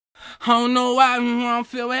I don't know why I don't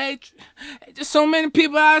feel hatred. Just so many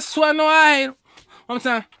people I swear I know I hate them. One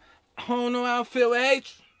time, I don't know how I feel hatred.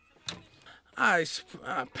 I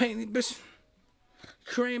paint these bitches.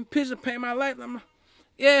 Cream picture, paint my life.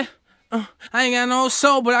 Yeah, I ain't got no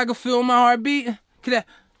soul, but I can feel my heart beating. Look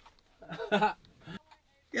that.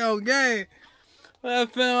 Yo, gang. When I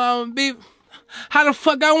feel my beat. How the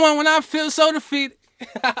fuck I won when I feel so defeated?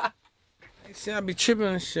 See, I be tripping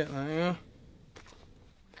and shit, like, you know?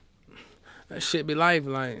 That shit be life,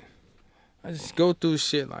 like, I just go through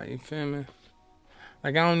shit, like, you feel me?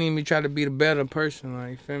 Like, I don't even try to be the better person,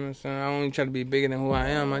 like, you feel me? So I don't even try to be bigger than who I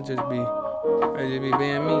am. I just be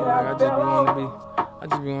being me. Like, I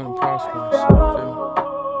just be wanting to prosper and shit, you feel me?